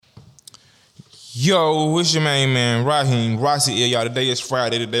Yo, what's your main man, Raheem Rossi here, y'all. Today is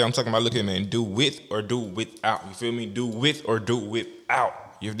Friday. Today I'm talking about looking, man, do with or do without. You feel me? Do with or do without.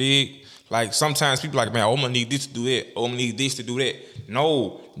 You dig? Like sometimes people like, man, I'm gonna need this to do that. I'm gonna need this to do that.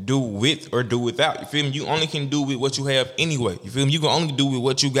 No, do with or do without. You feel me? You only can do with what you have anyway. You feel me? You can only do with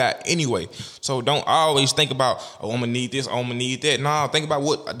what you got anyway. So don't always think about, oh, I'm gonna need this, I'm gonna need that. Nah, think about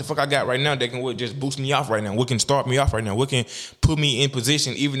what the fuck I got right now that can just boost me off right now. What can start me off right now? What can put me in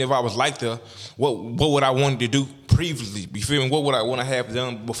position, even if I was like there, what would I want to do previously? You feel me? What would I want to have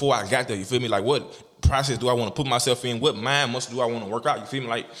done before I got there? You feel me? Like what process do I want to put myself in? What mind muscle do I want to work out? You feel me?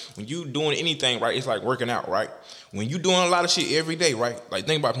 Like when you doing anything, right, it's like working out, right? When you doing a lot of shit every day, right? Like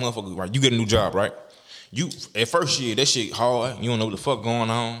think about motherfuckers, right? You get a new job, right? You at first year, that shit hard. You don't know what the fuck going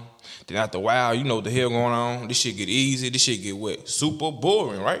on. Then after a while, you know what the hell going on. This shit get easy. This shit get what? Super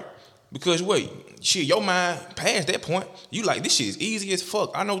boring, right? Because wait, shit, your mind past that point, you like, this shit is easy as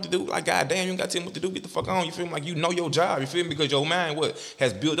fuck. I know what to do. Like, goddamn, you ain't got to tell me what to do. Get the fuck on. You feel me? Like, you know your job. You feel me? Because your mind,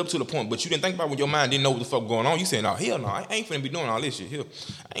 has built up to the point. But you didn't think about when your mind didn't know what the fuck going on. You saying, oh, hell no, I ain't finna be doing all this shit. Hell,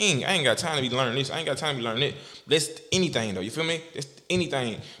 I ain't got time to be learning this. I ain't got time to be learning that. That's anything, though. You feel me? That's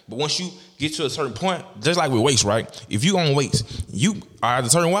anything. But once you get to a certain point, just like with weights, right? If you on weights, you are at a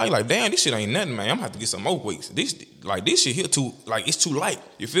certain way, you're like, damn, this shit ain't nothing, man. I'm gonna have to get some more weights. This shit here it's too light.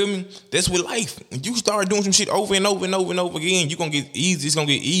 You feel me? That's with life. When you start doing some shit over and over and over and over again, you're gonna get easy. It's gonna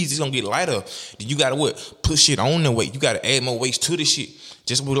get easy. It's gonna get lighter. Then you gotta put shit on the weight. You gotta add more weights to this shit.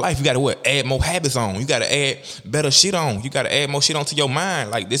 Just with life, you gotta add more habits on. You gotta add better shit on. You gotta add more shit onto your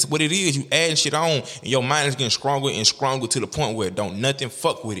mind. Like this is what it is. You adding shit on, and your mind is getting stronger and stronger to the point where don't nothing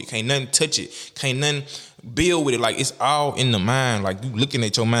fuck with it. Can't nothing touch it. Can't nothing build with it. Like it's all in the mind. Like you looking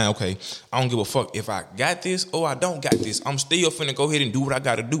at your mind. Okay, I don't give a fuck if I got this or I don't got this. I'm still finna go ahead and do what I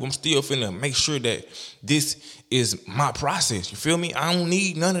gotta do. I'm still finna make sure that this is my process. You feel me? I don't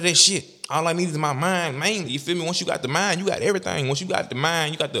need none of that shit. All I need is my mind mainly. You feel me? Once you got the mind, you got everything. Once you got the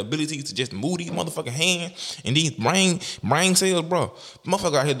mind, you got the ability to just move these motherfucking hands and these brain cells, bro.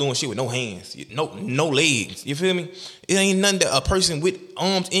 Motherfucker out here doing shit with no hands, no legs. You feel me? It ain't nothing that a person with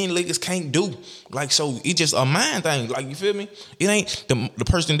arms and legs can't do. Like, so it's just a mind thing. Like, you feel me? It ain't the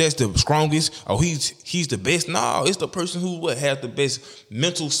person that's the strongest or he's the best. No, it's the person who has the best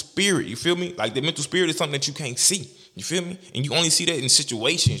mental spirit. You feel me? Like the mental spirit is something that you can't see. You feel me? And you only see that in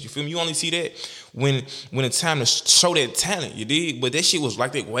situations. You feel me? You only see that when it's time to show that talent. You dig? But that shit was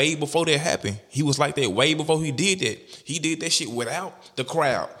like that way before that happened. He was like that way before he did that. He did that shit without the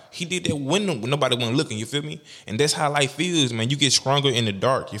crowd. He did that when nobody wasn't looking. You feel me? And that's how life feels, man. You get stronger in the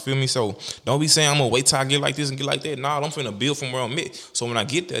dark. You feel me? So don't be saying I'm gonna wait till I get like this and get like that. Nah, I'm finna build from where I'm at. So when I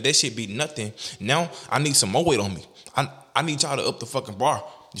get there, that shit be nothing. Now I need some more weight on me. I need y'all to up the fucking bar.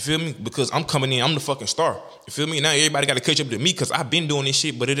 You feel me? Because I'm coming in, I'm the fucking star. You feel me? Now everybody got to catch up to me because I've been doing this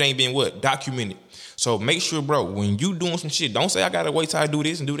shit, but it ain't been documented. So make sure, bro, when you doing some shit, don't say I got to wait till I do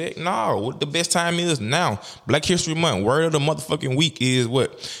this and do that. No, what the best time is now. Black History Month, word of the motherfucking week is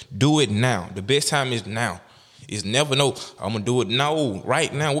what? Do it now. The best time is now. It's never no, I'm going to do it now,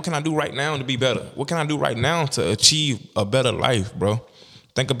 right now. What can I do right now to be better? What can I do right now to achieve a better life, bro?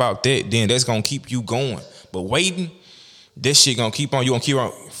 Think about that, then that's going to keep you going. But waiting, that shit gonna keep on. You gonna keep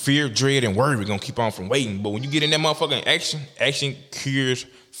on. Fear, dread, and worry gonna keep on from waiting. But when you get in that motherfucking action cures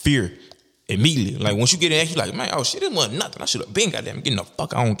fear immediately. Like once you get in action, you're like, man, oh shit, this wasn't nothing. I should have been goddamn getting the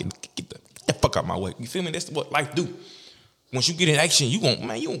fuck on. Get the fuck out my way. You feel me? That's what life do. Once you get in action,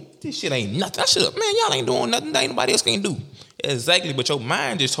 this shit ain't nothing. I should have, man, y'all ain't doing nothing that ain't nobody else can do. Exactly, but your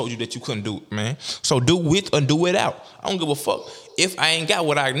mind just told you that you couldn't do it, man. So do with or do it out. I don't give a fuck. If I ain't got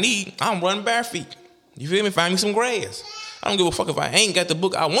what I need, I'm running bare feet. You feel me? Find me some grass. I don't give a fuck if I ain't got the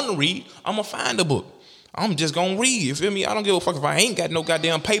book I want to read. I'm going to find the book. I'm just going to read. You feel me? I don't give a fuck if I ain't got no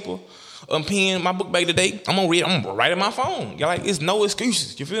goddamn paper, pen, my book bag today. I'm going to read. I'm going to write it on my phone. You're like, it's no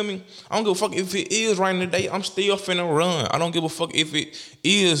excuses. You feel me? I don't give a fuck if it is raining today. I'm still finna run. I don't give a fuck if it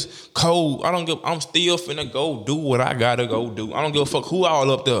is cold. I'm still finna go do what I got to go do. I don't give a fuck who all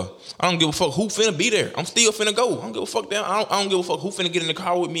up there. I don't give a fuck who finna be there. I'm still finna go. I don't give a fuck that. I don't give a fuck who finna get in the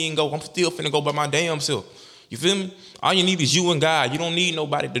car with me and go. I'm still finna go by my damn self. You feel me? All you need is you and God. You don't need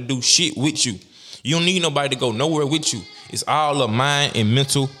nobody to do shit with you. You don't need nobody to go nowhere with you. It's all a mind and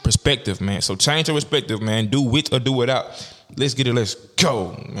mental perspective, man. So change your perspective, man. Do with or do without. Let's get it. Let's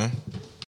go, man.